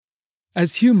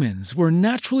As humans, we're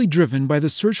naturally driven by the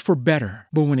search for better.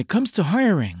 But when it comes to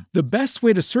hiring, the best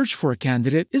way to search for a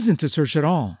candidate isn't to search at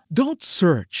all. Don't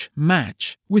search,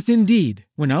 match with Indeed.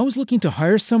 When I was looking to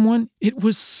hire someone, it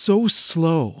was so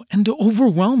slow and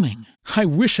overwhelming. I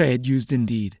wish I had used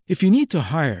Indeed. If you need to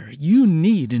hire, you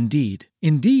need Indeed.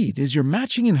 Indeed is your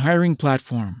matching and hiring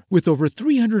platform with over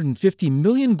 350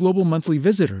 million global monthly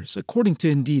visitors, according to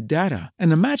Indeed data,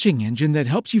 and a matching engine that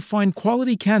helps you find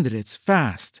quality candidates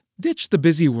fast. Ditch the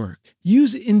busy work.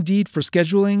 Use Indeed for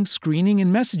scheduling, screening,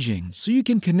 and messaging so you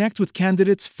can connect with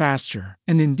candidates faster.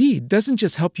 And Indeed doesn't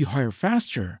just help you hire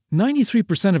faster.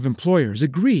 93% of employers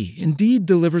agree Indeed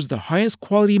delivers the highest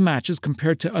quality matches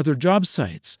compared to other job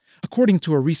sites, according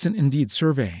to a recent Indeed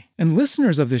survey. And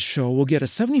listeners of this show will get a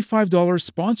 $75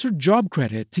 sponsored job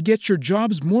credit to get your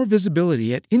jobs more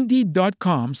visibility at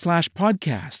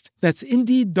Indeed.com/podcast. That's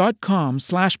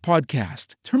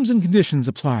Indeed.com/podcast. Terms and conditions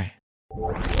apply.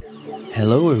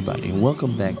 Hello, everybody, and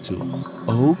welcome back to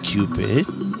Oh Cupid,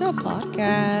 the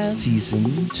podcast.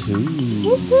 Season 2.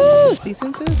 Woohoo!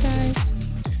 Season 2, guys.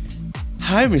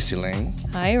 Hi, Miss Elaine.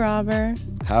 Hi, Robert.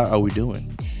 How are we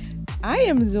doing? I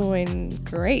am doing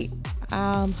great.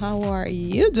 How are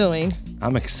you doing?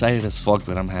 I'm excited as fuck,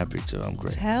 but I'm happy too. I'm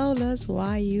great. Tell us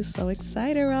why you so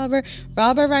excited, Robert.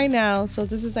 Robert, right now, so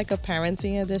this is like a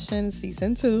parenting edition,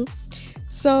 Season 2.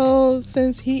 So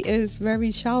since he is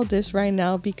very childish right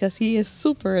now because he is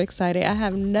super excited, I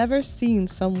have never seen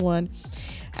someone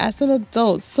as an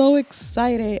adult so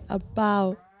excited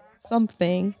about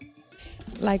something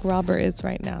like Robert is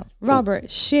right now.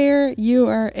 Robert, share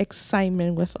your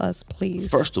excitement with us, please.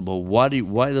 First of all, why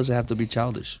does it have to be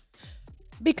childish?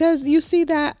 Because you see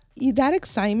that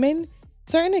excitement,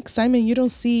 certain excitement you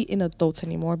don't see in adults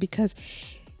anymore because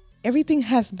everything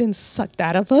has been sucked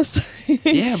out of us.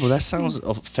 Yeah, but that sounds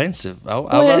offensive.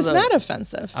 It's not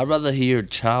offensive. I'd rather hear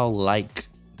childlike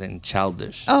than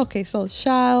childish. Okay, so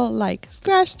childlike.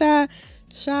 Scratch that.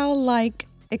 Childlike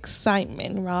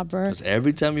excitement, Robert. Because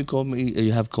every time you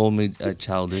have called me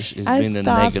childish, it's been a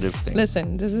negative thing.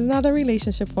 Listen, this is not a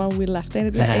relationship one. We left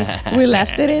it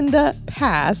in the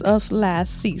past of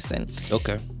last season.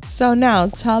 Okay. So now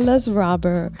tell us,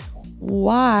 Robert,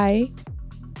 why...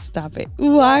 Stop it.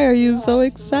 Why are you so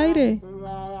excited?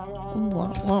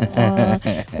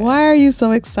 Why are you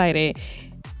so excited?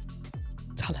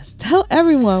 Tell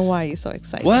everyone why you're so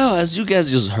excited. Well, as you guys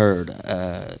just heard,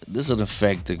 there's an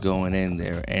effect going in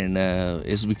there, and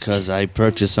it's because I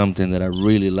purchased something that I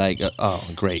really like.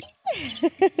 Great.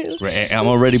 Great. I'm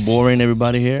already boring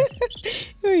everybody here.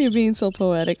 You're being so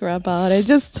poetic about it.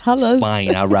 Just tell us.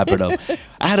 Fine, I'll wrap it up.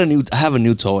 I have a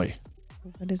new toy.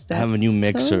 What is that? I have a new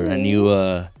mixer, a new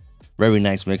very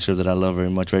nice mixer that I love very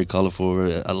much, very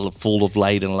colorful, full of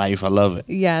light and life. I love it.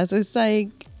 Yes, it's like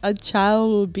a child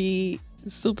will be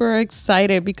super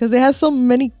excited because it has so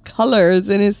many colors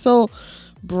and it's so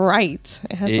bright.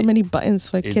 It has so many buttons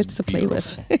for kids to play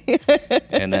with.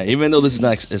 And even though this is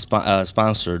not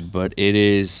sponsored, but it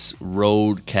is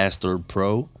Rodecaster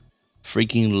Pro.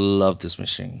 Freaking love this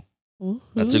machine. Ooh.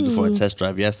 I took it for a test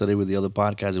drive yesterday with the other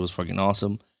podcast. It was fucking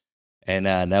awesome. And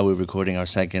now we're recording our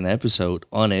second episode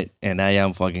on it, and I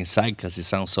am fucking psyched because it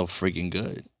sounds so freaking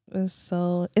good. It's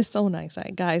so nice,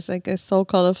 guys. Like, it's so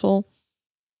colorful.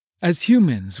 As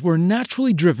humans, we're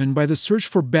naturally driven by the search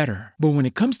for better. But when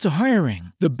it comes to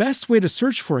hiring, the best way to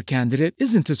search for a candidate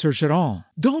isn't to search at all.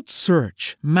 Don't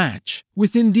search, match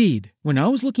with Indeed. When I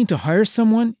was looking to hire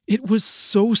someone, it was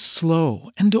so slow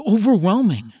and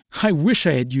overwhelming. I wish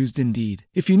I had used Indeed.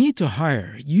 If you need to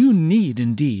hire, you need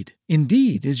Indeed.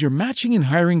 Indeed is your matching and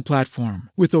hiring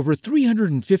platform with over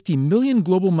 350 million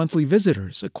global monthly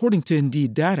visitors, according to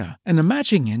Indeed data, and a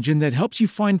matching engine that helps you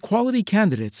find quality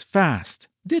candidates fast.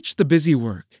 Ditch the busy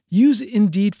work. Use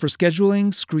Indeed for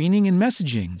scheduling, screening, and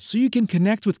messaging so you can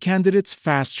connect with candidates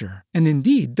faster. And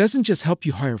Indeed doesn't just help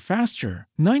you hire faster.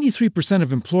 93%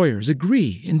 of employers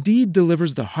agree Indeed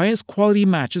delivers the highest quality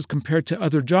matches compared to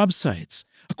other job sites,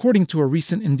 according to a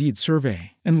recent Indeed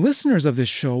survey. And listeners of this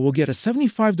show will get a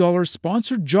 $75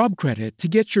 sponsored job credit to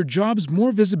get your jobs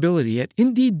more visibility at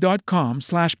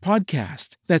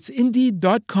Indeed.com/podcast. That's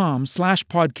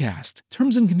Indeed.com/podcast.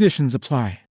 Terms and conditions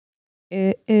apply.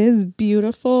 It is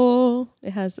beautiful.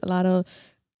 It has a lot of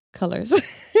colors.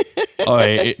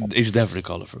 It's definitely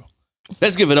colorful.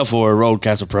 Let's give it up for a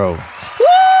Rodecaster Pro.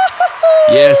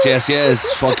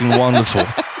 Yes. Fucking wonderful.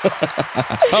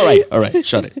 All right.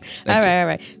 Shut it. All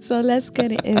right. So let's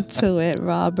get into it,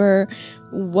 Robert.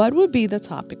 What would be the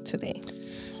topic today?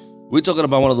 We're talking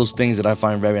about one of those things that I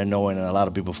find very annoying and a lot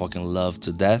of people fucking love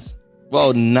to death.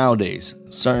 Well, nowadays,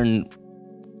 certain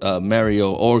married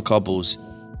or couples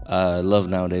love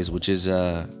nowadays, which is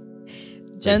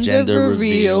Gender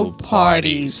reveal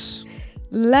parties.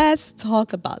 Let's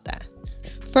talk about that.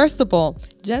 First of all,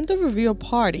 gender reveal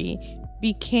party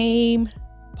became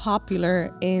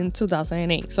popular in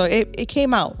 2008. So it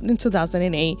came out in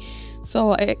 2008.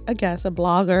 So I guess a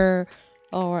blogger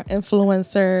or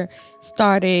influencer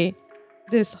started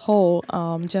this whole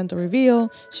gender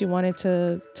reveal. She wanted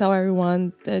to tell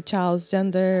everyone the child's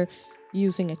gender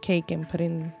using a cake and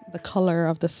putting the color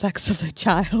of the sex of the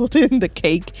child in the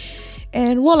cake.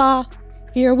 And voila,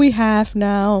 here we have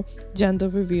now gender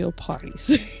reveal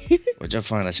parties. Which I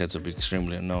find that shit to be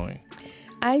extremely annoying.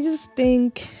 I just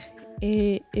think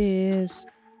it is,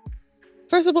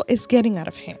 first of all, it's getting out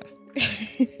of hand.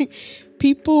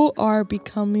 People are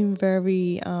becoming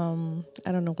very, I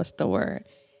don't know what's the word.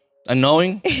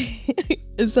 Annoying?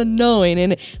 It's annoying.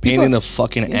 And Pain in the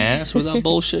fucking ass with that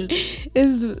bullshit?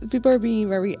 People are being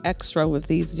very extra with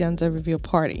these gender reveal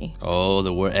party. Oh,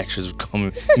 the word extras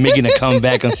coming, making a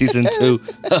comeback on season 2.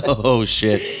 Oh,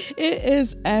 shit. It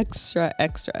is extra.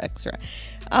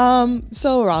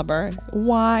 So, Robert,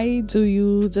 why do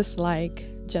you dislike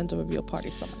gender reveal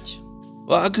parties so much?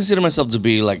 Well, I consider myself to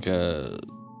be like a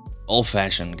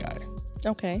old-fashioned guy.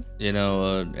 Okay. You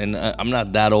know, and I'm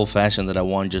not that old-fashioned that I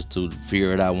want just to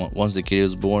figure it out once the kid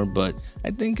is born, but I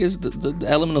think is the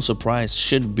element of surprise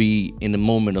should be in the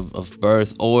moment of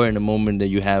birth or in the moment that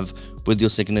you have with your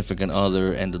significant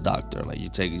other and the doctor. Like you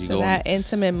go that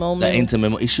intimate moment. That intimate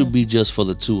moment. It should be just for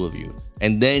the two of you.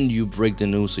 And then you break the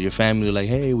news to your family like,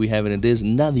 hey, we having it this,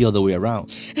 not the other way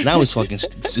around. Now it's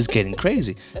it's just getting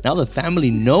crazy. Now the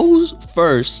family knows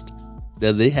first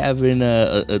that they having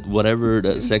whatever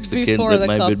the sex the kid that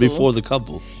might be before the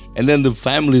couple. And then the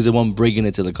family is the one breaking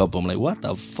it to the couple. I'm like, what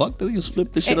the fuck? They just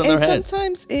flip this shit on their head.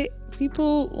 Sometimes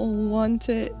people want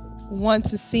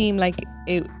to seem like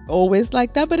it always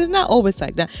like that, but it's not always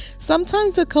like that.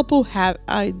 Sometimes a couple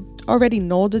I already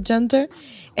know the gender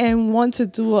and want to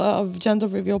do a gender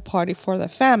reveal party for the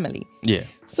family. Yeah.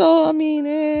 So I mean,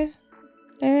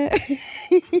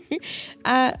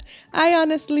 I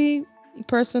honestly,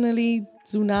 personally,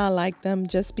 do not like them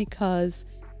just because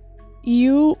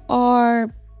you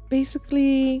are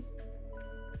basically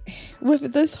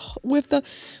with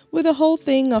the whole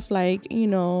thing of like, you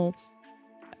know,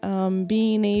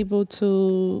 being able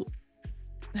to,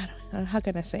 I don't know, how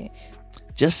can I say it?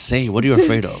 Just say, what are you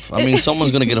afraid of? I mean,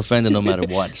 someone's going to get offended no matter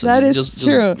what. So that is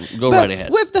true. Just go right ahead.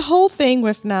 With the whole thing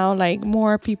with now, like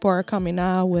more people are coming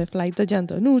out with like the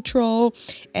gender neutral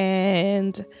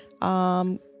and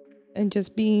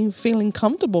just feeling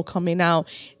comfortable coming out.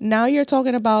 Now you're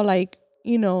talking about like,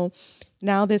 you know,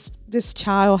 now this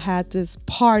child had this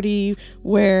party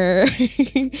where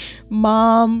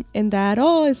mom and dad,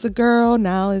 oh, it's a girl.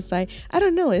 Now it's like, I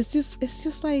don't know. It's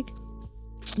just like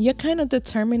you're kind of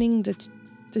determining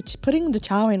putting the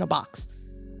child in a box.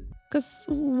 Because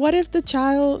what if the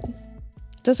child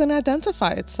doesn't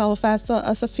identify itself as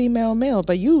a female male,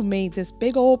 but you made this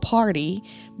big old party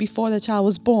before the child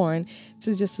was born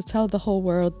to tell the whole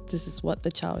world this is what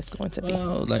the child is going to be.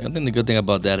 Well, like I think the good thing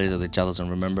about that is that the child doesn't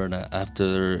remember that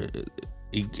after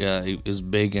it is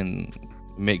big and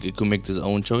it could make his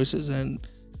own choices, and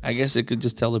I guess it could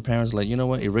just tell the parents like, you know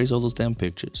what, erase all those damn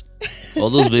pictures,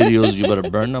 all those videos. You better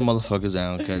burn them motherfuckers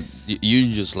down because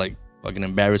you just like fucking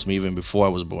embarrassed me even before I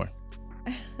was born.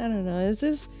 I don't know. It's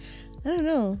just, I don't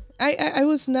know. I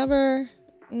was never,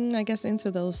 I guess,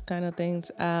 into those kind of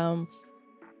things.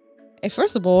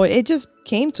 First of all, it just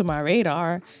came to my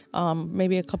radar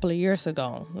maybe a couple of years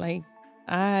ago. Like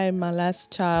my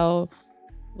last child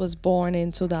was born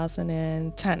in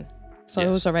 2010, so yes.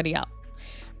 It was already out.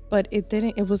 But it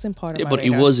wasn't part of my radar.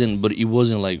 It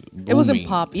wasn't like booming. It wasn't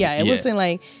pop. Yeah, it wasn't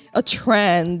like a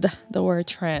trend. The word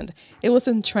trend. It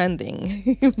wasn't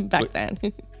trending back then.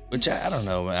 Which I don't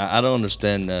know, man. I don't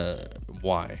understand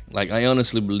why. Like, I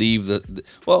honestly believe that,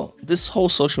 this whole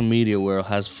social media world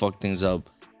has fucked things up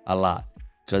a lot.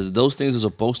 Because those things are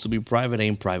supposed to be private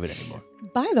ain't private anymore.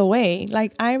 By the way,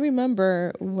 like, I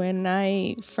remember when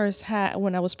I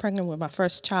was pregnant with my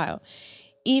first child,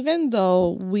 even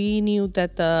though we knew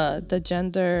that the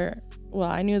gender,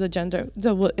 I knew the gender,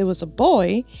 it was a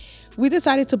boy, we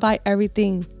decided to buy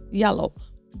everything yellow.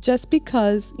 Just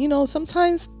because, you know,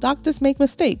 sometimes doctors make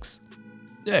mistakes.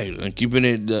 Yeah, and keeping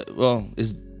it,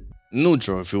 it's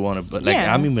neutral if you want to. But, like,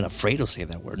 yeah. I'm even afraid to say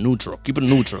that word, neutral. Keep it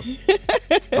neutral.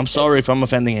 I'm sorry if I'm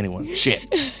offending anyone. Shit.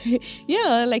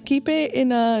 Yeah, like, keep it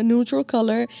in a neutral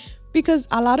color. Because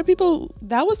a lot of people,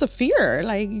 that was a fear.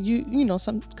 Like, you know,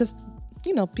 because,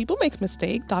 you know, people make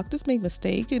mistakes. Doctors make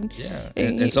mistakes.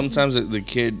 And sometimes the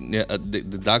kid,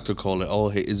 the doctor called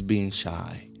it, he's being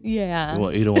shy. Yeah.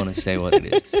 Well, you don't want to say what it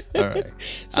is. All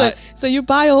right. So you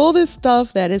buy all this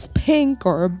stuff that is pink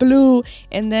or blue,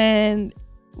 and then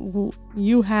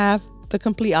you have the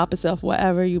complete opposite of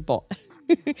whatever you bought.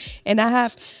 And I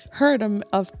have heard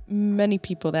of many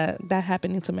people that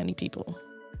happening to many people.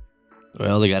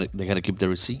 Well, they got to keep the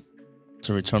receipt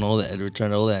to return all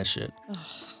that shit.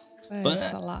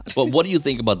 That's a lot. But what do you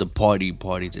think about the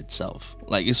parties itself?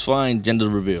 Like, it's fine, gender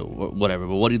reveal, whatever.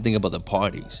 But what do you think about the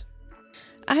parties?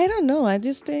 I don't know. I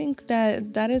just think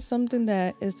that is something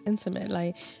that is intimate.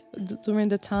 Like during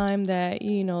the time that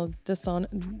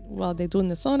they're doing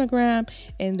the sonogram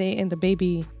and the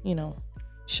baby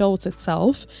shows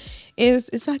itself,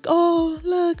 it's like, oh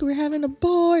look, we're having a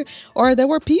boy. Or there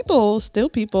were people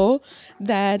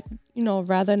that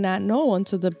rather not know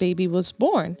until the baby was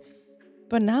born.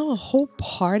 But now a whole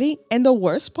party, and the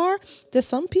worst part that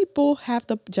some people have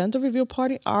the gender reveal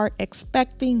party are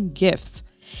expecting gifts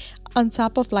on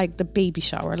top of like the baby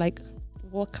shower. Like,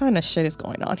 what kind of shit is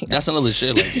going on here? That's another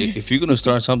shit. Like, if you're gonna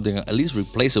start something, at least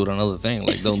replace it with another thing.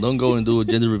 Like, don't go and do a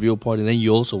gender reveal party. And then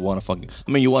you also want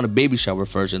you want a baby shower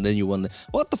first, and then you want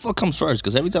what the fuck comes first?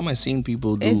 Because every time I've seen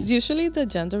people do, it's usually the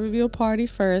gender reveal party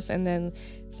first, and then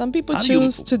some people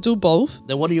choose to do both.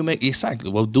 Then what do you make? Exactly.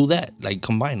 Well, do that. Like,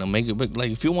 combine them. Make it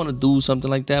like, if you want to do something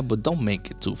like that, but don't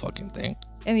make it too fucking thing.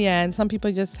 And some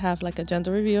people just have like a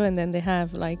gender reveal, and then they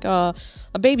have like a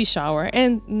baby shower,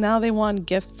 and now they want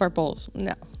gift for both.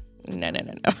 No.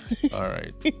 All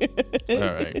right.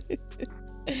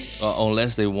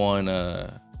 Unless they want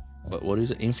what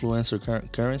is it? Influencer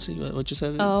currency? What you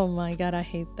said? Oh my god, I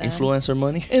hate that. Influencer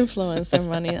money. Influencer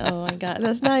money. Oh my god,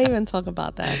 let's not even talk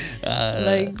about that.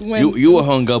 Like when you were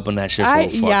hung up on that shit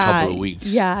for a couple of weeks.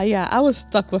 Yeah, I was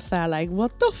stuck with that. Like,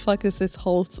 what the fuck is this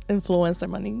whole influencer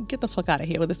money? Get the fuck out of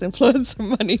here with this influencer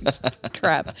money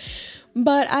crap.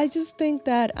 But I just think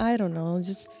that, I don't know,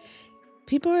 just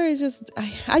people are just.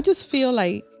 I just feel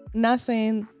like, not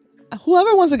saying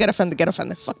whoever wants to get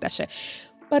offended. Fuck that shit.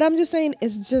 But I'm just saying,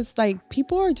 it's just like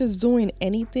people are just doing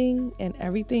anything and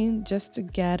everything just to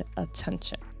get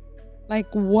attention.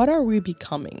 Like, what are we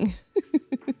becoming?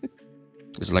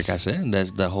 It's like I said,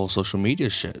 that's the whole social media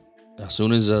shit. As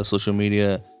soon as social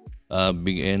media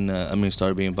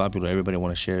started being popular, everybody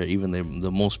want to share even the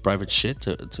most private shit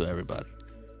to everybody.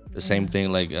 The same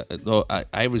thing, like,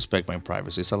 I respect my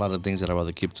privacy. It's a lot of things that I'd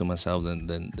rather keep to myself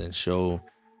than show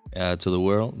to the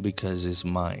world, because it's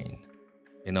mine.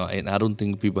 And I don't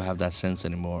think people have that sense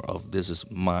anymore of, this is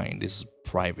mine, this is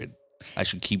private. I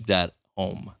should keep that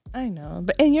home. I know.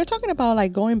 And you're talking about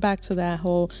like going back to that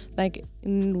whole, like,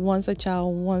 once a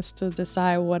child wants to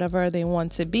decide whatever they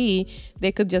want to be,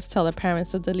 they could just tell their parents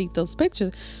to delete those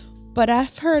pictures. But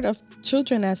I've heard of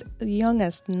children as young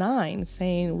as 9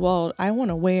 saying, well, I want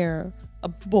to wear I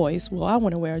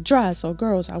want to wear a dress, or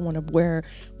girls, I want to wear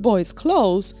boys'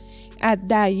 clothes at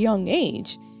that young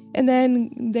age. And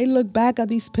then they look back at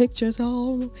these pictures.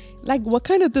 Oh, like, what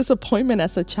kind of disappointment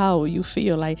as a child you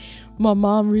feel? Like, my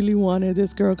mom really wanted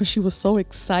this girl because she was so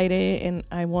excited, and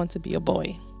I want to be a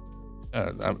boy.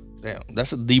 Damn,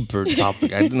 that's a deeper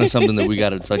topic. I think that's something that we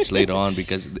got to touch later on,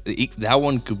 because that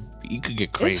one could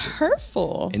get crazy. It's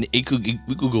hurtful, and we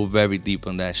could go very deep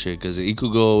on that shit, because it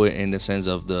could go in the sense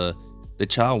of the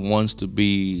child wants to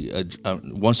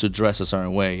wants to dress a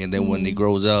certain way, and then when he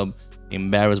grows up,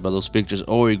 embarrassed by those pictures,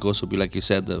 or it goes to be like you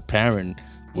said, the parent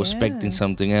was expecting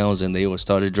something else, and they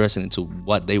started dressing into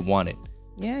what they wanted.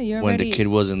 Yeah, when the kid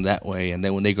wasn't that way, and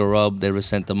then when they grow up, they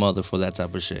resent the mother for that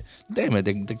type of shit. Damn it,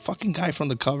 the fucking guy from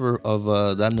the cover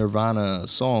of that Nirvana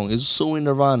song is suing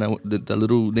Nirvana, the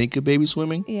little naked baby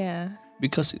swimming. Yeah,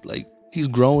 because he's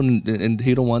grown and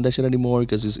he don't want that shit anymore,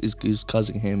 because it's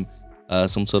causing him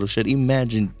some sort of shit.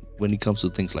 Imagine when it comes to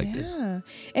things like this.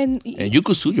 And you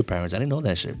could sue your parents. I didn't know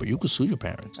that shit, but you could sue your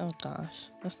parents. Oh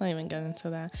gosh, let's not even get into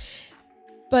that.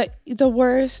 But the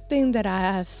worst thing that I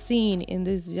have seen in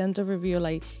this gender reveal,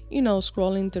 like,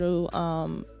 scrolling through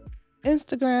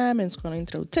Instagram and scrolling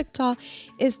through TikTok,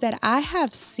 is that I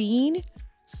have seen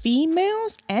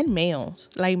females and males,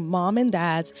 like mom and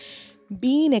dads,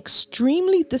 being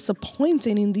extremely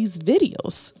disappointed in these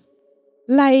videos.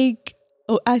 Like,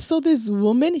 I saw this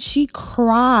woman, she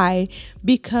cried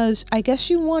because I guess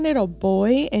she wanted a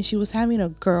boy and she was having a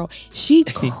girl. She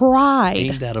cried.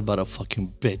 Ain't that about a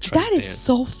fucking bitch? That is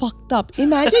so fucked up.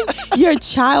 Imagine your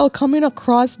child coming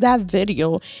across that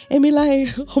video and be like,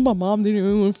 oh, my mom didn't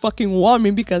even fucking want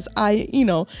me because I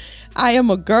am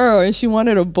a girl and she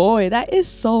wanted a boy. That is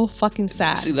so fucking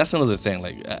sad. See, that's another thing.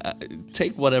 Like,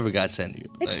 take whatever God sent you.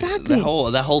 Exactly.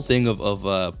 Like, that whole thing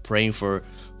of praying for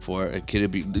a kid to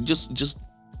be, just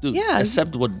dude, Yeah.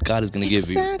 accept what God is gonna give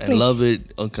you Exactly. and love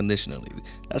it unconditionally.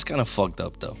 That's kind of fucked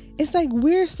up, though. It's like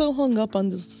we're so hung up on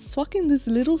these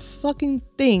little fucking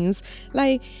things.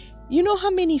 Like, you know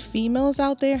how many females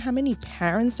out there, how many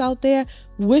parents out there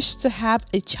wish to have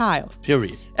a child?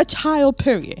 Period. A child,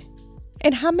 period.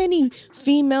 And how many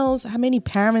females, how many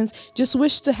parents just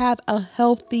wish to have a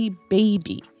healthy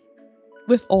baby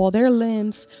with all their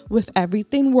limbs, with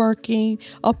everything working,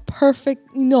 a perfect,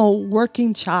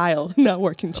 working child. Not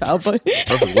working child, but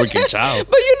Perfect working child.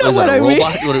 But you know Is what that I a mean.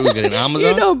 robot? What are we getting?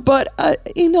 Amazon?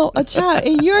 A child,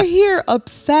 and you're here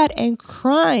upset and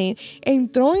crying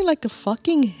and throwing like a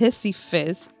fucking hissy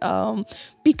fit,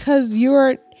 because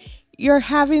you're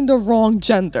having the wrong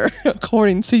gender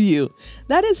according to you.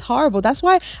 That is horrible. That's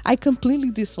why I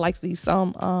completely dislike these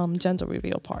gender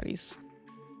reveal parties.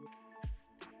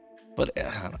 But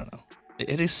I don't know.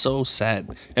 It is so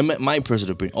sad. And my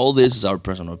personal opinion, all this is our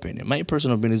personal opinion. My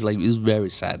personal opinion is it's very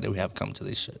sad that we have come to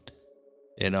this shit.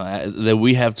 That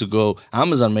we have to go.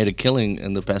 Amazon made a killing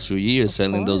in the past few years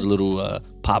selling those little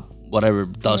pop, whatever,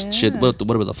 dust shit,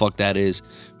 whatever the fuck that is,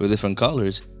 with different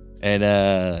colors. And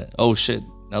oh shit!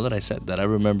 Now that I said that, I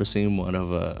remember seeing one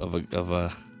of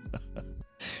a.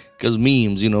 Because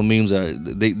memes are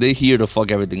they here to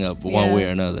fuck everything up one way or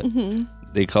another. Mm-hmm.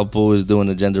 The couple is doing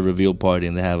a gender reveal party,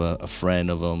 and they have a friend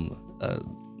of them,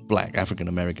 black African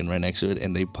American, right next to it,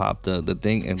 and they popped the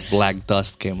thing, and black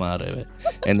dust came out of it,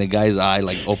 and the guy's eye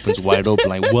opens wide open,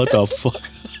 what the fuck.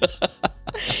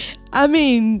 I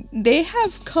mean, they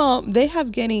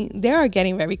are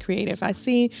getting very creative. I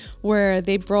see where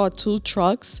they brought 2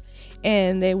 trucks,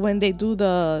 and when they do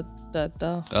the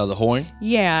horn,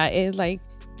 yeah, it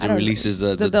releases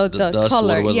the dust,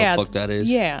 color, whatever the fuck that is.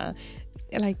 Yeah,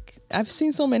 I've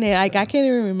seen so many. I can't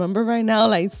even remember right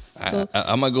now.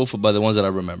 I'm gonna go by the ones that I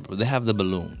remember. They have the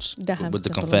balloons with the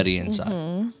confetti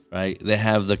inside, right? They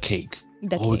have the cake.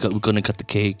 We're gonna cut the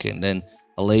cake, and then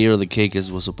a layer of the cake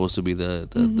was supposed to be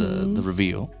the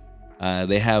reveal.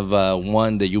 They have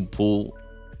one that you pull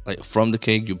from the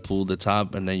cake. You pull the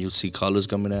top, and then you see colors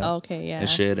coming out. Okay, yeah. And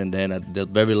shit, and then the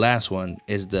very last one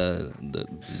is the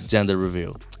gender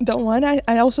reveal. The one I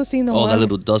also seen the all one. that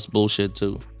little dust bullshit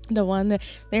too. The one that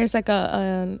there's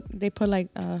they put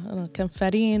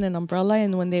confetti in an umbrella,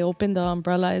 and when they open the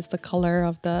umbrella, is the color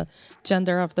of the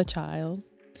gender of the child.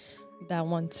 That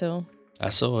one too.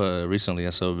 Recently I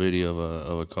saw a video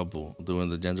of a couple doing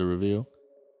the gender reveal,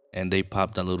 and they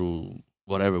popped a little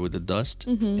whatever with the dust,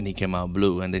 and he came out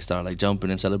blue, and they started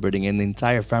jumping and celebrating, and the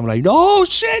entire family no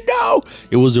shit, no,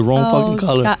 it was the wrong fucking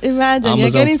color. God, imagine Amazon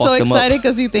you're getting so excited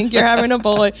because you think you're having a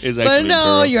boy, but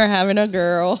no, you're having a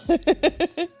girl.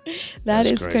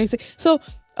 That's crazy. So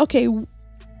okay,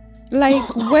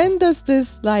 when does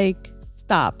this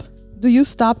stop? Do you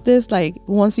stop this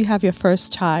once you have your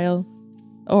first child,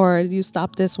 or do you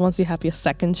stop this once you have your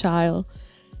second child?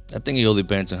 I think it all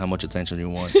depends on how much attention you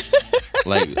want.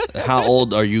 How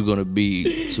old are you gonna be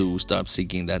to stop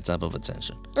seeking that type of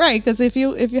attention? Right, because if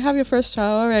you have your first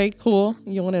child, all right, cool.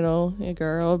 You want to know a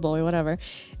girl, a boy, whatever,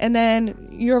 and then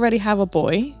you already have a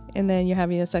boy, and then you're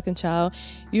having a second child.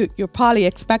 You're probably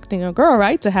expecting a girl,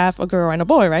 right? To have a girl and a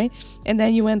boy, right? And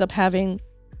then you end up having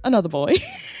another boy.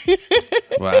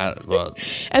 Well,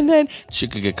 and then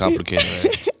shit could get complicated.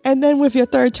 Right? And then with your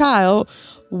third child,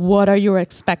 what are you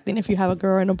expecting if you have a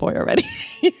girl and a boy already?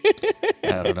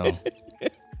 I don't know.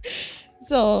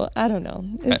 So I don't know.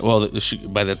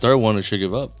 By the third one, it should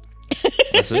give up.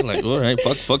 That's it. All right,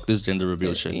 fuck this gender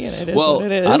reveal shit. Yeah, it is well, what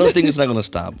it is. I don't think it's not gonna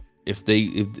stop if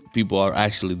people are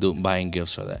actually buying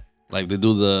gifts for that. They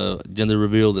do the gender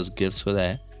reveal, there's gifts for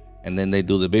that, and then they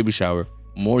do the baby shower,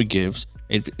 more gifts.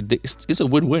 It's a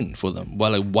win-win for them.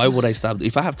 Why would I stop?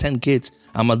 If I have 10 kids,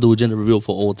 I'm gonna do a gender reveal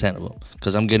for all 10 of them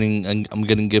because I'm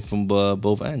getting gift from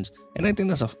both ends. And I think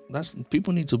that's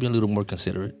people need to be a little more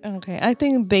considerate. Okay, I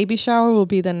think baby shower will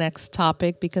be the next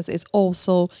topic because it's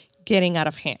also getting out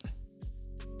of hand.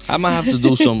 I might have to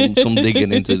do some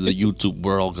digging into the YouTube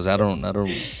world because I don't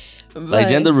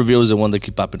gender reveal is the one that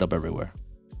keep popping up everywhere.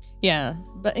 Yeah,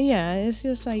 but yeah, it's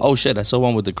just oh shit! I saw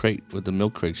one with the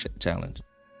milk crate challenge.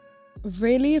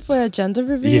 Really? For a gender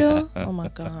reveal? Yeah. Oh my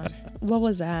god. What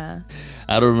was that?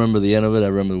 I don't remember the end of it. I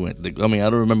remember I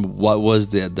don't remember what was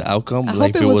the outcome. I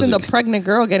hope it wasn't the pregnant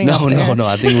girl getting up there. No.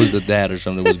 I think it was the dad or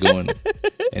something was going.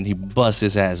 And he bust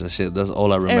his ass and shit. That's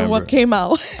all I remember. And what came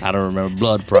out? I don't remember.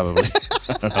 Blood, probably.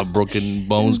 Broken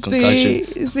bones,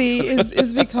 concussion. See,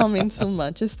 it's becoming too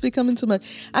much. It's becoming too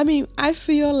much. I mean, I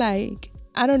feel like,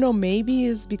 I don't know, maybe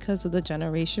it's because of the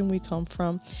generation we come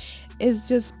from. It's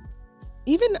just,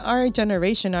 even our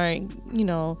generation are,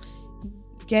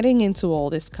 getting into all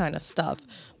this kind of stuff.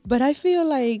 But I feel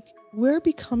like we're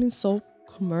becoming so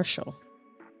commercial.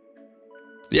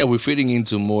 Yeah, we're fitting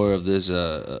into more of this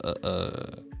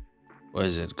what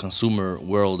is it, consumer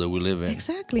world that we live in.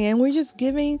 Exactly. And we're just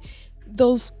giving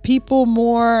those people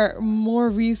more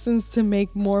reasons to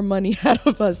make more money out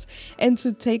of us and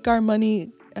to take our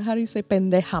money, how do you say,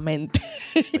 pendejamente.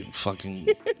 Fucking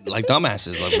like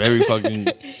dumbasses, like very fucking.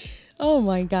 Oh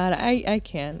my God, I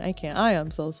can't. I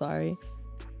am so sorry.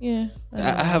 Yeah,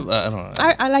 I don't know.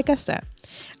 I like I said,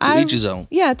 To each his own.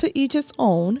 Yeah, to each his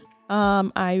own.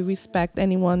 I respect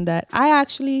anyone that I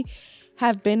actually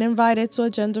have been invited to a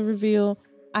gender reveal.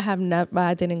 I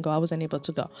didn't go. I wasn't able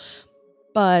to go.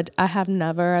 But I have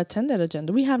never attended a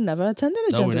gender. We have never attended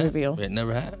a gender reveal. We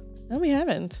never have. No, we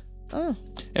haven't. Oh.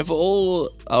 And for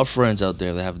all our friends out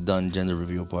there that have done gender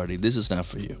reveal party, this is not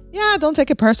for you. Yeah, don't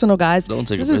take it personal, guys. Don't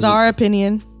take it personal. This is our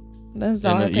opinion. That's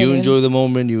our opinion. You enjoy the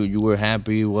moment. You were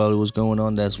happy while it was going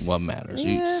on. That's what matters.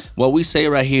 Yeah. What we say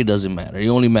right here doesn't matter. It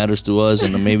only matters to us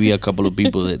and maybe a couple of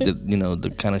people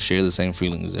that kind of share the same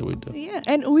feelings that we do. Yeah,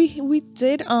 and we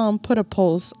did put a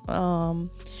post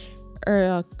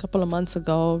a couple of months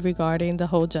ago regarding the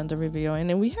whole gender reveal, and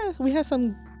then we had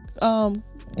some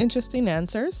interesting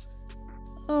answers.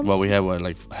 We have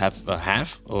like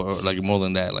half or like more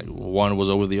than that. Like one was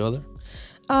over the other.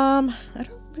 I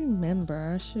don't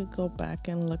remember. I should go back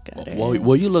and look at it.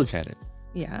 Well, you look at it.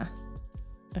 Yeah.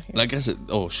 Okay. Like I said,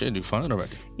 oh shit, you found it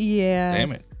already. Yeah.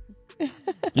 Damn it. You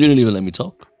didn't even let me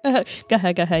talk. Go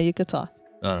ahead. You could talk.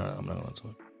 No, I'm not gonna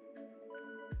talk.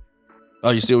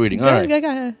 Oh, you're still reading. All right. Go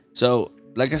ahead. So,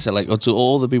 like I said, like to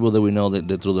all the people that we know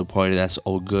that threw the party, that's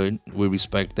all good. We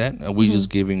respect that. And we're just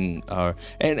giving our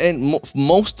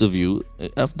most of you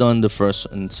have done the first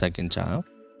and second child.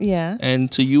 Yeah.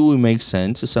 And to you, it makes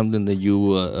sense. It's something that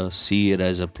you see it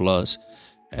as a plus.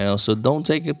 And also, don't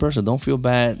take it personal. Don't feel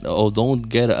bad, or don't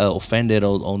get offended,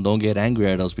 or don't get angry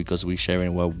at us because we're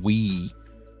sharing what we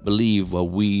believe,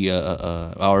 what we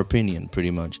our opinion, pretty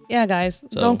much. Yeah, guys,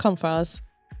 don't come for us.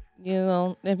 You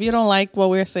know, if you don't like what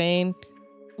we're saying,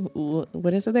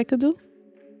 what is it they could do?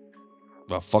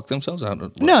 Well, fuck themselves.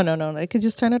 No. They could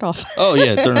just turn it off. Oh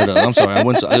yeah, turn it off. I'm sorry, I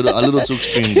went a little too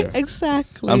extreme there.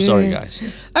 Exactly. I'm sorry,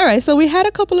 guys. All right, so we had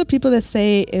a couple of people that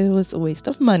say it was a waste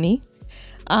of money.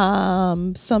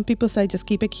 Some people say just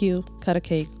keep it cute, cut a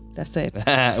cake. That's it.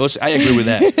 Which I agree with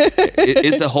that.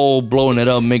 It's the whole blowing it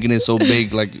up, making it so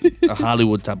big, like a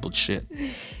Hollywood type of shit.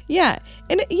 Yeah,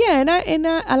 and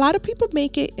a lot of people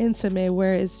make it intimate,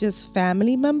 where it's just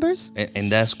family members, and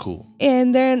that's cool.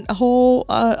 And then a whole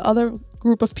other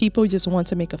group of people just want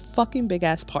to make a fucking big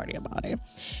ass party about it.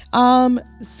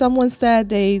 Someone said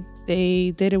they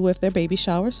did it with their baby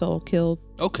shower, so killed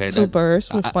two birds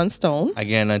with one stone.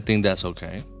 Again, I think that's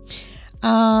okay.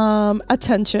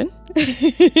 Attention.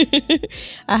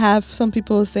 I have some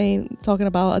people talking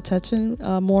about attention,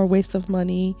 more waste of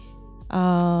money.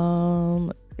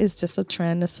 It's just a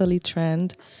trend, a silly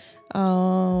trend.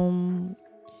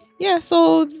 Yeah,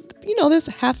 so there's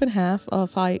half and half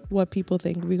of what people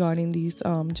think regarding these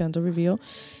gender reveal,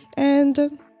 and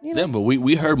Yeah, but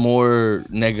we heard more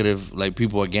negative, like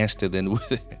people against it than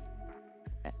with it.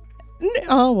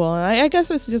 Oh well, I guess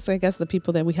it's just the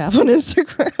people that we have on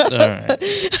Instagram. All right.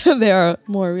 They are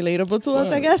more relatable to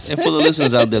us, I guess. And for the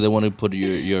listeners out there that want to put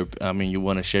you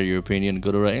want to share your opinion,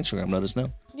 go to our Instagram. Let us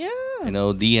know. Yeah.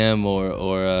 DM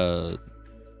or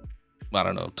I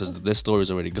don't know, because this story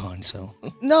is already gone. So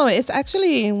no, it's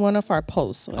actually in one of our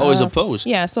posts. Oh, it's a post.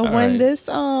 Yeah. So when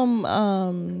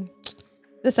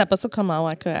this episode come out,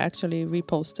 I could actually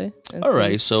repost it. All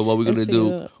right. So what we're gonna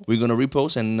do? We're gonna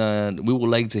repost, and we would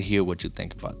like to hear what you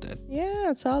think about that.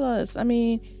 Yeah, tell us. I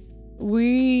mean,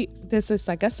 this is,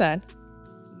 like I said,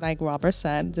 like Robert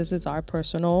said, this is our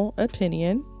personal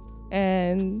opinion,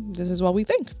 and this is what we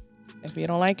think. If you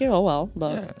don't like it, oh well,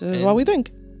 but this is what we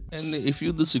think. And if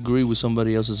you disagree with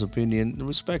somebody else's opinion,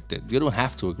 respect it. You don't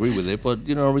have to agree with it, but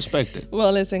respect it.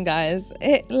 Well, listen, guys,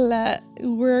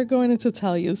 we're going to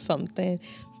tell you something.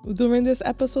 During this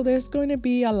episode, there's going to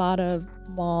be a lot of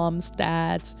moms,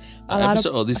 dads,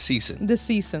 this season. This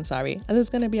season, sorry. There's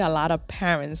going to be a lot of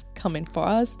parents coming for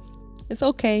us. It's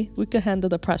okay. We can handle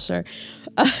the pressure.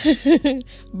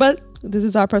 But this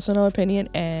is our personal opinion,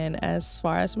 and as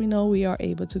far as we know, we are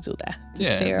able to do that.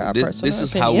 Share our personal opinion. This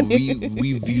is how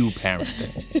we view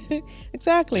parenting.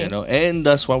 Exactly. And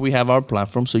that's why we have our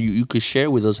platform, so you could share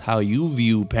with us how you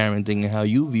view parenting and how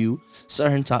you view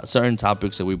certain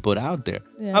topics that we put out there.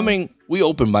 Yeah. I mean, we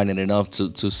open-minded enough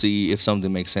to see if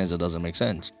something makes sense or doesn't make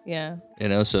sense. Yeah.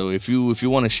 So if you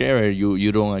want to share it,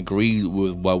 you don't agree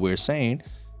with what we're saying,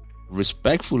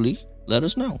 respectfully, let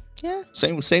us know. Yeah.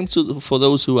 Same for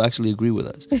those who actually agree with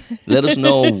us. Let us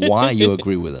know why you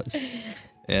agree with us.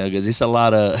 Yeah, because it's a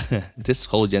lot of this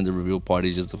whole gender reveal party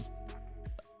is just.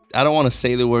 I don't want to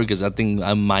say the word because I think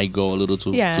I might go a little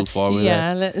too far with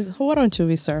that. Yeah, why don't you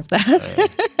reserve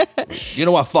that? You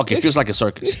know what? Fuck, it feels like a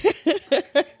circus.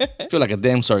 I feel like a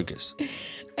damn circus.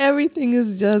 Everything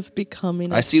is just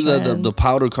becoming. I see the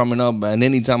powder coming up, and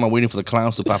anytime I'm waiting for the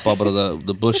clowns to pop up out of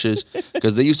the bushes,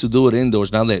 because they used to do it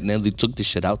indoors. Now they took this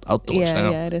shit outdoors.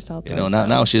 Yeah, it is outdoors. You know,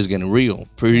 now shit's getting real.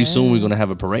 Pretty soon we're gonna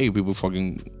have a parade. People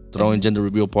fucking throwing gender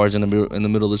reveal parties in the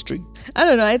middle of the street. I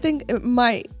don't know. I think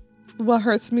what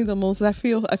hurts me the most is I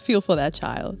feel for that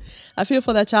child. I feel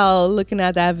for that child looking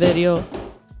at that video.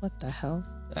 What the hell?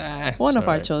 One of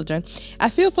our children. I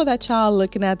feel for that child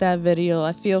looking at that video.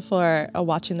 I feel for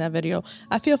watching that video.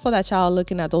 I feel for that child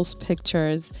looking at those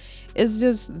pictures. It's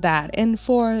just that. And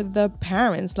for the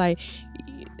parents, like,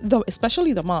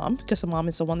 especially the mom, because the mom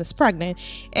is the one that's pregnant.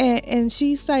 And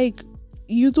she's like,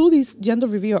 you do these gender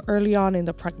reveal early on in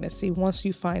the pregnancy once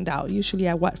you find out. Usually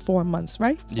at 4 months,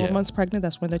 right? 4 months pregnant,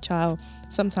 that's when the child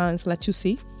sometimes lets you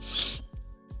see.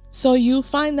 So you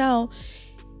find out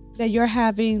that you're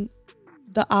having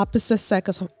the opposite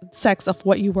sex of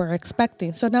what you were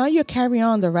expecting. So now you carry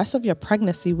on the rest of your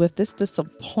pregnancy with this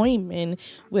disappointment,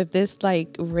 with this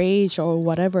like rage or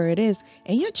whatever it is.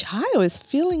 And your child is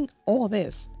feeling all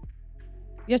this.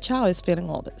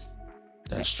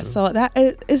 That's true. So that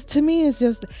is to me, is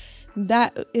just,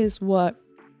 that is what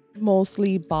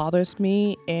mostly bothers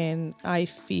me. And I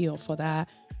feel for that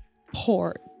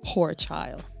poor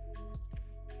child.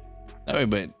 I mean,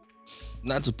 but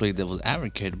not to play devil's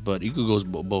advocate, but it could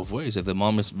go both ways. If the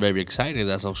mom is very excited,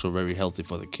 that's also very healthy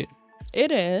for the kid.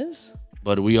 It is.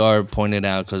 But we are pointing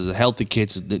out because the healthy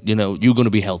kids, you know, you're going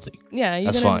to be healthy. Yeah,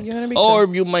 that's fine. You're gonna be or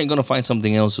you might going to find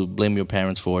something else to blame your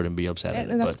parents for it and be upset at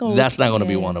it. That's not going to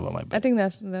be one of them. I think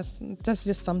that's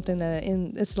just something that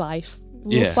in this life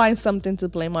we'll find something to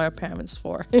blame our parents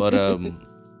for. But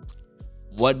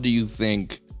what do you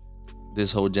think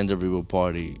this whole gender reveal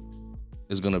party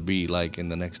is going to be like in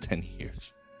the next 10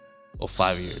 years or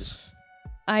 5 years?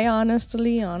 I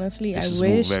honestly, this is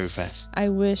moving very fast. I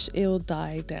wish it will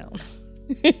die down.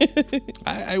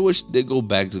 I wish they go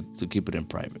back to keep it in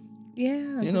private.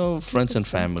 Yeah. You know, friends and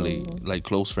family, like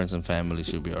close friends and family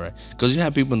should be all right. Because you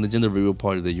have people in the gender reveal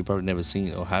party that you probably never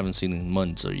seen or haven't seen in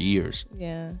months or years.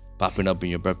 Yeah. Popping up in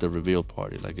your birthday reveal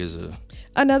party.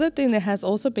 Another thing that has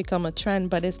also become a trend,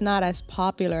 but it's not as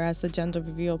popular as the gender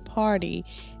reveal party,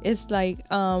 is like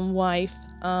wife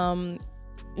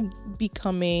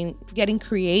getting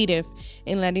creative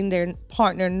in letting their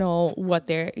partner know what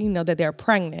that they're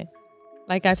pregnant.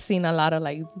 Like I've seen a lot of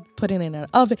like putting in an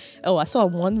oven. Oh, I saw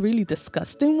one really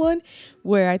disgusting one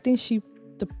where I think she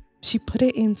put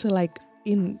it into like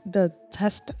in the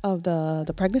test of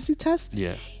the pregnancy test.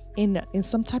 Yeah. In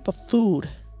some type of food.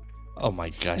 Oh my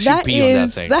gosh, she pee on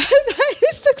that thing. That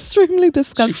is extremely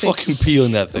disgusting. She fucking pee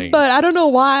on that thing. But I don't know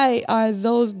why are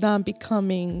those not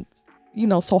becoming,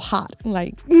 so hot,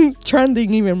 like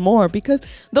trending even more,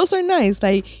 because those are nice.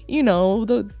 Like,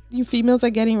 you females are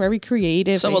getting very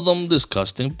creative. Some of them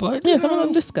disgusting, but some of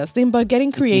them disgusting, but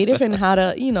getting creative in how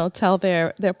to, tell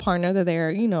their partner that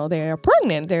they're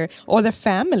pregnant, or their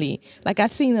family. Like I've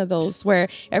seen of those where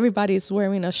everybody's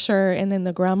wearing a shirt and then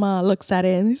the grandma looks at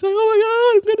it and he's like, "Oh my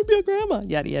God, I'm gonna be a grandma."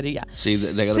 Yada yada yada. See,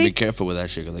 they gotta be careful with that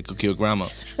shit, because they could kill grandma.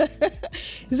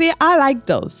 See, I like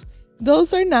those.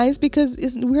 Those are nice because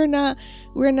we're not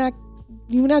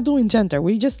doing gender.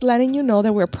 We're just letting you know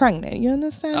that we're pregnant. You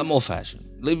understand? I'm old fashioned.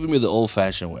 Leave me the old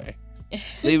fashioned way.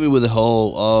 Leave me with the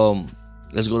whole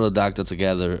let's go to the doctor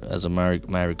together as a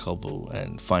married couple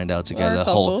and find out together,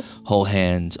 hold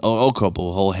hands, or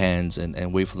couple, hold hands,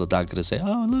 and wait for the doctor to say,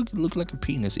 "Oh, look, it looks like a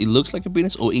penis. It looks like a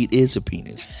penis, or it is a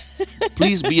penis."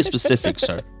 Please be specific,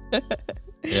 sir.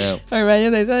 Yeah. All right,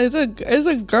 it's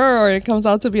a girl and it comes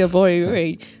out to be a boy.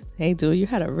 Wait, hey, dude, you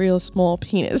had a real small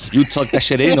penis. You tucked that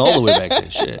shit in all the way back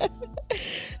there, shit.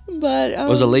 But it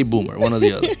was a late boomer, one or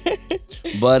the other.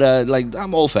 But like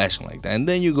I'm old fashioned like that. And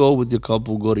then you go with your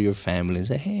couple, go to your family and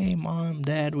say, "Hey, mom,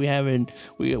 dad, we having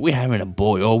a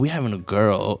boy, or we having a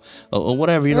girl, or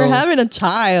whatever, We're having a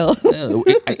child."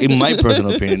 In my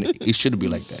personal opinion, it should be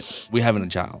like that. We're having a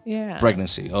child. Yeah.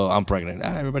 Pregnancy. Oh, I'm pregnant.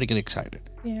 Everybody get excited.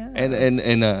 Yeah.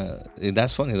 And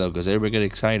that's funny though, because everybody get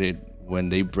excited when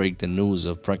they break the news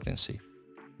of pregnancy.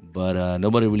 But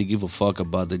nobody really give a fuck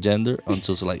about the gender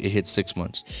until it hits 6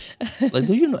 months. Like,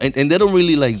 do you know? And they don't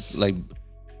really like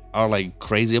are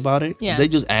crazy about it. Yeah. They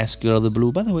just ask you out of the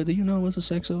blue. By the way, do you know what's the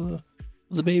sex of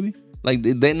the baby? Like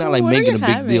they're not like What are making a you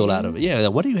big deal having? out of it. Yeah,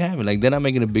 like, what are you having? Like they're not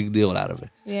making a big deal out of it.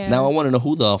 Yeah. Now I want to know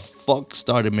who the fuck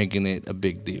started making it a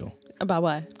big deal About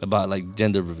what? about like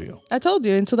gender reveal. I told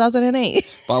you in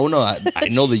 2008. But I don't know. I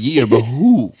know the year, but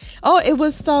who? Oh, it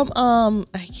was some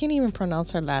I can't even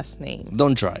pronounce her last name.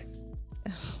 Don't try.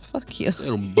 Fuck you.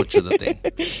 It'll butcher the thing.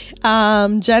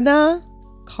 Jenna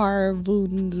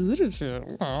Carvun.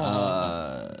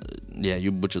 Yeah,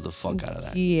 you butchered the fuck out of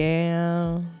that.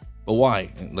 Yeah. But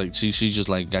why? Like she just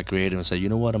like got creative and said, you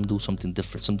know what? I'm gonna do something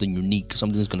different, something unique,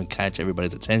 something that's gonna catch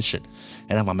everybody's attention,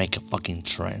 and I'm gonna make a fucking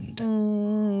trend.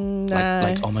 Nah.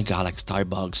 Like oh my god, like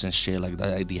Starbucks and shit. Like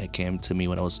that idea came to me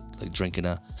when I was like drinking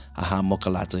a hot mocha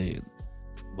latte,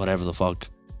 whatever the fuck,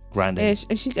 grande.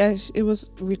 It was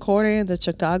recorded in the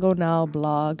Chicago Now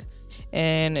blog,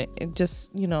 and it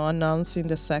just announcing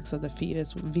the sex of the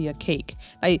fetus via cake.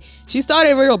 Like she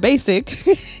started real basic.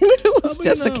 It was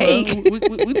just a cake.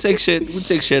 We take shit. We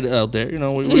take shit out there. You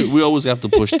know, we always have to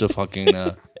push the fucking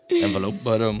envelope.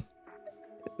 But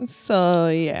So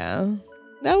yeah,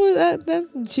 that was that.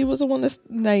 She was the one that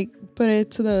like put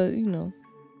it to the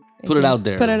put it out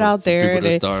there. Put it out there, People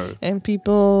to start. and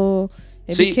people.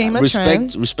 It See, became a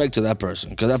trend. respect to that person,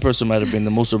 because that person might have been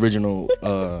the most original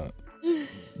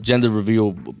gender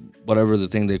reveal, whatever the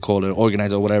thing they call it,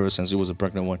 organizer or whatever, since it was a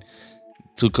pregnant one,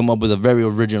 to come up with a very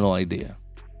original idea.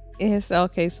 Yes.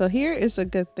 Okay. So here is a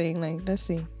good thing. Like, let's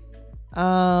see.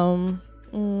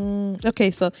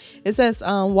 Okay. So it says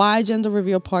why gender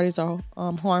reveal parties are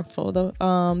harmful.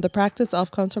 The practice of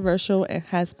controversial and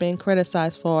has been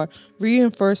criticized for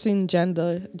reinforcing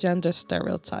gender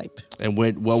stereotype. And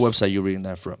what website you reading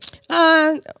that from?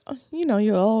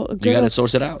 You're all good. You got to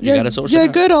source it out. Your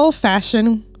good old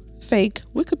fashioned fake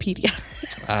Wikipedia.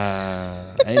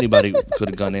 Anybody could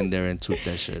have gone in there and took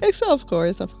that shit. Of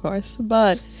course.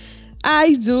 But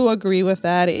I do agree with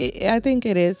that. I think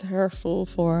it is hurtful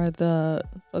for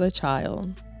the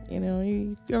child.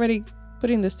 You're already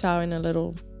putting this child in a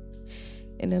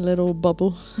little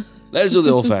bubble. Let's do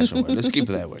the old fashioned way. Let's keep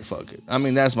it that way. Fuck it. I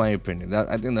mean, that's my opinion.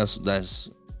 I think that's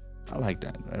I like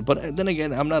that. Right? But then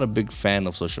again, I'm not a big fan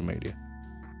of social media.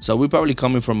 So we're probably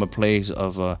coming from a place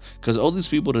of because all these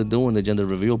people that are doing the gender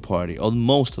reveal party, or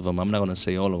most of them, I'm not gonna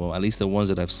say all of them, at least the ones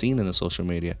that I've seen in the social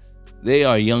media, they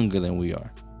are younger than we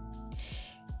are.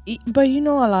 But a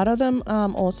lot of them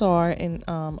also are in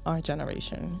our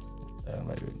generation.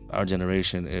 Our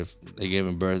generation, if they gave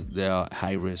them birth, they are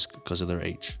high risk because of their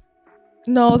age.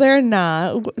 No, they're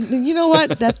not. You know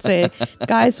what? That's it,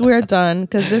 guys. We're done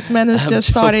because this man has just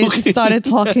started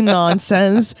talking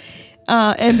nonsense.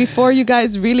 And before you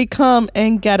guys really come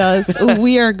and get us,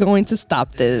 we are going to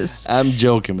stop this. I'm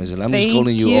joking, Mizzle. I'm just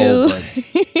calling you old.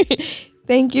 But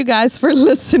thank you guys for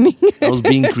listening. I was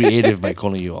being creative by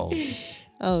calling you old.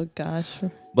 Oh, gosh.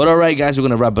 But all right, guys, we're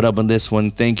going to wrap it up on this one.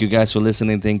 Thank you guys for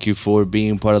listening. Thank you for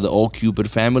being part of the All Cupid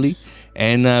family.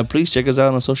 And please check us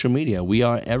out on social media. We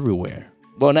are everywhere.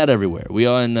 Well, not everywhere. We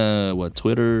are on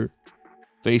Twitter,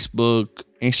 Facebook,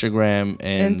 Instagram,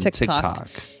 and TikTok.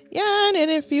 Yeah, and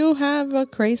if you have a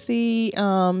crazy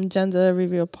gender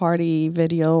reveal party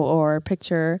video or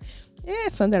picture,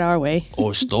 send it our way.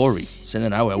 Or story. Send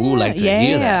it our way. We would like to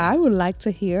hear that. Yeah, I would like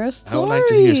to hear a story. I would like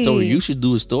to hear a story. You should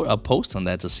do a post on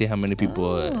that to see how many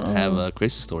people have a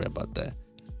crazy story about that.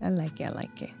 I like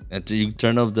it. And you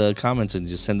turn off the comments and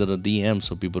just send it a DM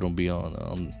so people don't be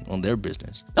on their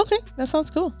business. Okay, that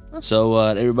sounds cool. So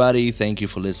everybody, thank you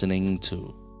for listening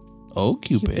to Oh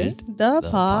Cupid, the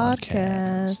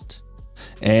podcast.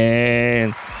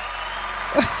 And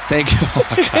thank you.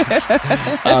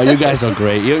 Oh, you guys are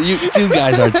great. You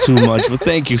guys are too much, but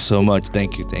thank you so much.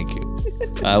 Thank you.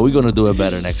 We're gonna do it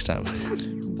better next time.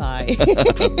 Bye.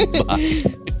 Bye.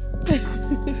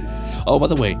 Oh, by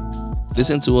the way,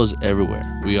 listen to us everywhere.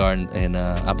 We are in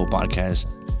Apple Podcasts,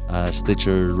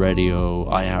 Stitcher Radio,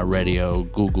 iHeartRadio,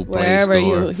 Google Play Wherever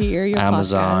Store, you hear your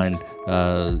Amazon. podcast.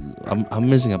 I'm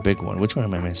missing a big one. Which one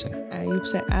am I missing? You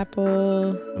said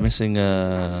Apple. I'm missing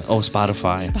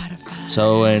Spotify. Spotify.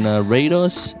 So rate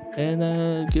us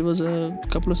and give us a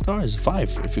couple of stars,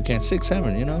 5 if you can, 6,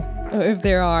 7. If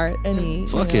there are any.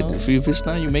 Fuck it. If it's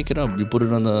not, you make it up. You put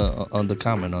it on the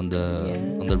comment on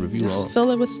the review. Just fill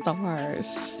it with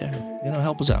stars. Yeah,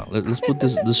 help us out. Let's put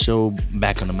this show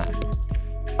back on the map.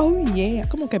 Oh yeah,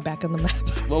 come on, get back on the map.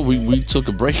 Well, we took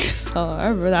a break. Oh, I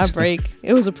remember that break.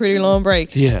 It was a pretty long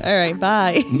break. Yeah. All right,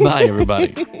 bye. Bye,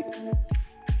 everybody.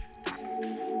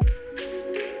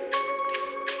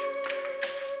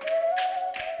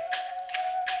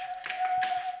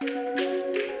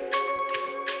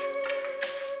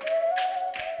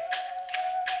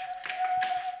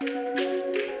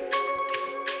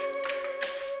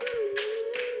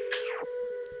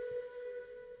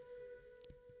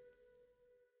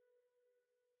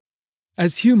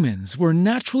 As humans, we're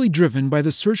naturally driven by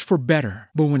the search for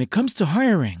better. But when it comes to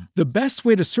hiring, the best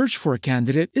way to search for a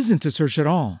candidate isn't to search at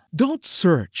all. Don't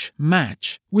search,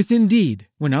 match with Indeed.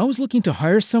 When I was looking to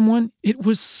hire someone, it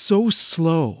was so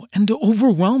slow and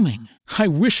overwhelming. I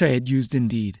wish I had used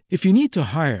Indeed. If you need to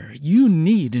hire, you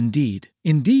need Indeed.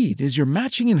 Indeed is your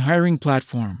matching and hiring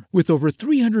platform with over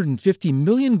 350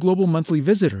 million global monthly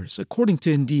visitors, according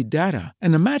to Indeed data,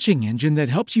 and a matching engine that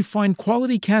helps you find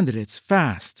quality candidates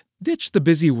fast. Ditch the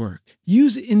busy work.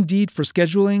 Use Indeed for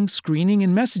scheduling, screening,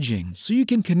 and messaging so you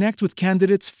can connect with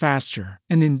candidates faster.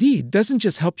 And Indeed doesn't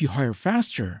just help you hire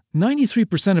faster.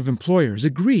 93% of employers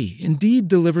agree Indeed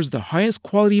delivers the highest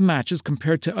quality matches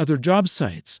compared to other job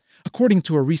sites, according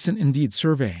to a recent Indeed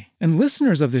survey. And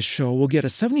listeners of this show will get a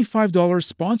 $75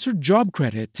 sponsored job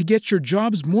credit to get your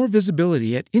jobs more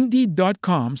visibility at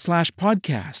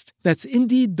Indeed.com/podcast. That's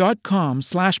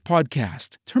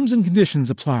Indeed.com/podcast. Terms and conditions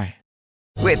apply.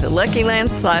 With the Lucky Land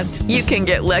Slots, you can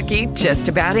get lucky just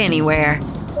about anywhere.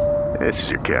 This is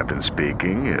your captain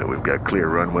speaking. We've got clear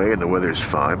runway and the weather's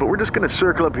fine, but we're just going to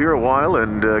circle up here a while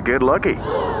and get lucky.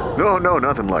 No,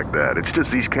 nothing like that. It's just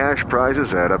these cash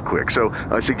prizes add up quick. So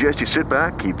I suggest you sit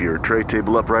back, keep your tray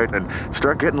table upright, and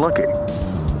start getting lucky.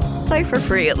 Play for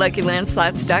free at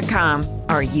LuckyLandSlots.com.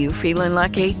 Are you feeling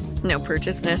lucky? No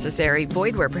purchase necessary.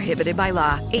 Void where prohibited by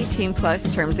law.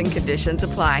 18+ terms and conditions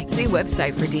apply. See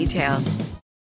website for details.